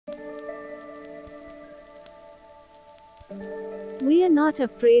We are not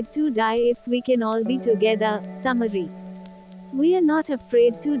afraid to die if we can all be together. Summary. We are not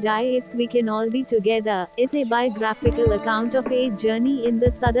afraid to die if we can all be together is a biographical account of a journey in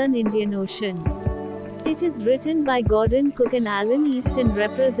the southern Indian Ocean. It is written by Gordon Cook and Alan East and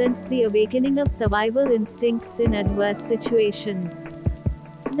represents the awakening of survival instincts in adverse situations.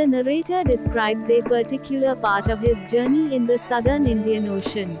 The narrator describes a particular part of his journey in the southern Indian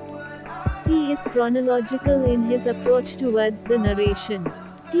Ocean. He is chronological in his approach towards the narration.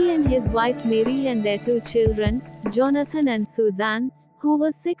 He and his wife Mary and their two children, Jonathan and Suzanne, who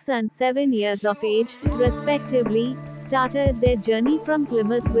were 6 and 7 years of age, respectively, started their journey from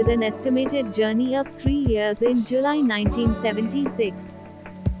Plymouth with an estimated journey of 3 years in July 1976.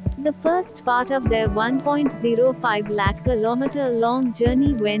 The first part of their 1.05 lakh kilometer long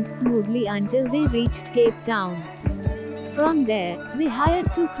journey went smoothly until they reached Cape Town. From there, they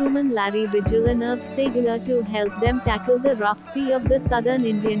hired two crewmen, Larry Vigil and Herb Seguela, to help them tackle the rough sea of the southern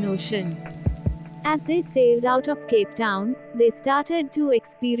Indian Ocean. As they sailed out of Cape Town, they started to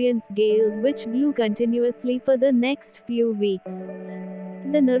experience gales which blew continuously for the next few weeks.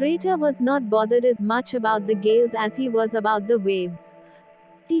 The narrator was not bothered as much about the gales as he was about the waves.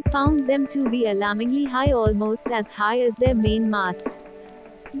 He found them to be alarmingly high, almost as high as their mainmast.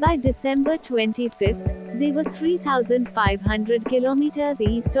 By December 25, they were 3,500 kilometers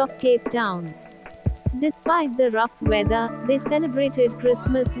east of Cape Town. Despite the rough weather, they celebrated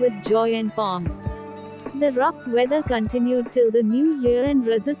Christmas with joy and pomp. The rough weather continued till the new year and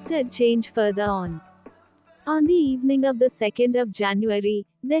resisted change further on. On the evening of the 2nd of January,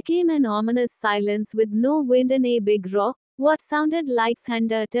 there came an ominous silence with no wind and a big roar. What sounded like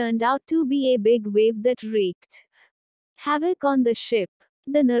thunder turned out to be a big wave that wreaked havoc on the ship.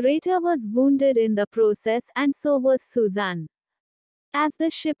 The narrator was wounded in the process, and so was Suzanne. As the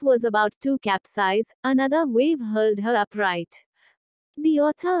ship was about to capsize, another wave hurled her upright. The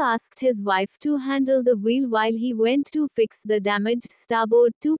author asked his wife to handle the wheel while he went to fix the damaged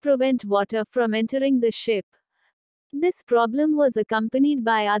starboard to prevent water from entering the ship. This problem was accompanied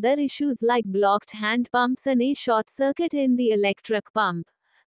by other issues like blocked hand pumps and a short circuit in the electric pump.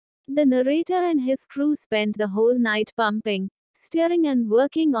 The narrator and his crew spent the whole night pumping, steering and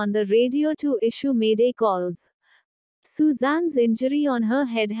working on the radio to issue mayday calls. Suzanne's injury on her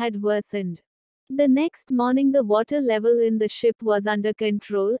head had worsened. The next morning the water level in the ship was under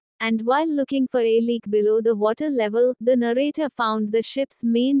control, and while looking for a leak below the water level, the narrator found the ship's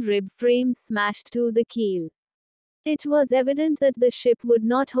main rib frame smashed to the keel. It was evident that the ship would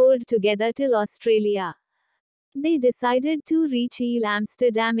not hold together till Australia. They decided to reach Ile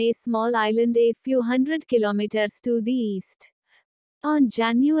Amsterdam, a small island a few hundred kilometers to the east. On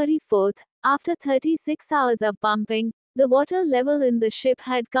January 4, after 36 hours of pumping, the water level in the ship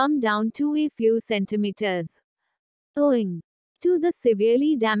had come down to a few centimeters. Owing to the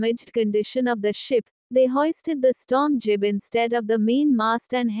severely damaged condition of the ship, they hoisted the storm jib instead of the main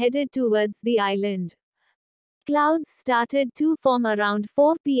mast and headed towards the island. Clouds started to form around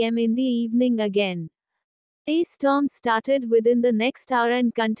 4 p.m. in the evening again. A storm started within the next hour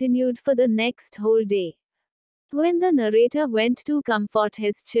and continued for the next whole day. When the narrator went to comfort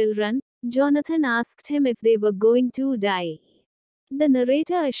his children, Jonathan asked him if they were going to die. The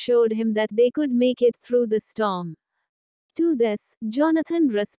narrator assured him that they could make it through the storm. To this, Jonathan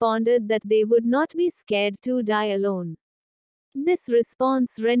responded that they would not be scared to die alone. This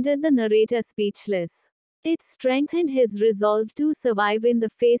response rendered the narrator speechless. It strengthened his resolve to survive in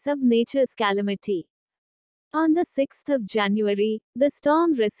the face of nature's calamity. On the 6th of January, the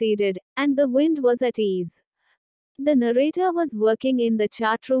storm receded, and the wind was at ease. The narrator was working in the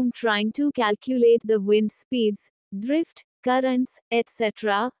chart room trying to calculate the wind speeds, drift, currents,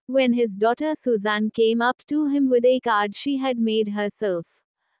 etc., when his daughter Suzanne came up to him with a card she had made herself.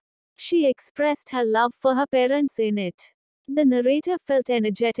 She expressed her love for her parents in it. The narrator felt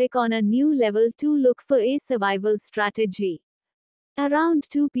energetic on a new level to look for a survival strategy. Around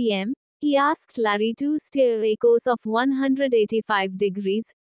 2 p.m., he asked Larry to steer a course of 185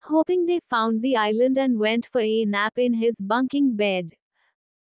 degrees, hoping they found the island, and went for a nap in his bunking bed.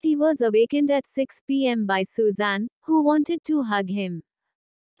 He was awakened at 6 p.m. by Suzanne, who wanted to hug him.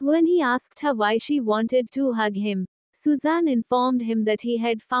 When he asked her why she wanted to hug him, Suzanne informed him that he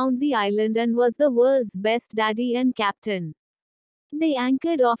had found the island and was the world's best daddy and captain. They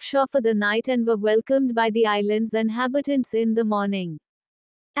anchored offshore for the night and were welcomed by the island's inhabitants in the morning.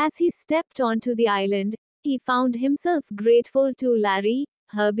 As he stepped onto the island, he found himself grateful to Larry,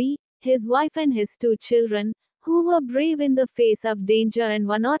 Herbie, his wife and his two children, who were brave in the face of danger and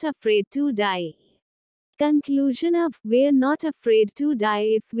were not afraid to die. Conclusion of We're not afraid to die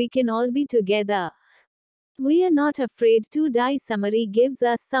if we can all be together. We are not afraid to die summary gives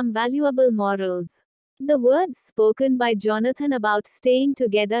us some valuable morals. The words spoken by Jonathan about staying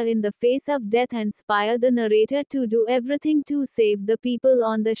together in the face of death inspire the narrator to do everything to save the people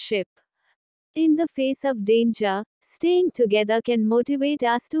on the ship. In the face of danger, staying together can motivate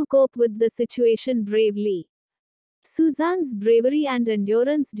us to cope with the situation bravely. Suzanne's bravery and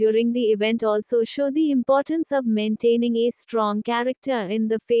endurance during the event also show the importance of maintaining a strong character in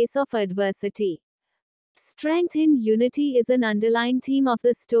the face of adversity. Strength in unity is an underlying theme of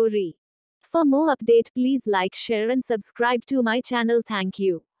the story. For more update, please like, share and subscribe to my channel. Thank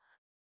you.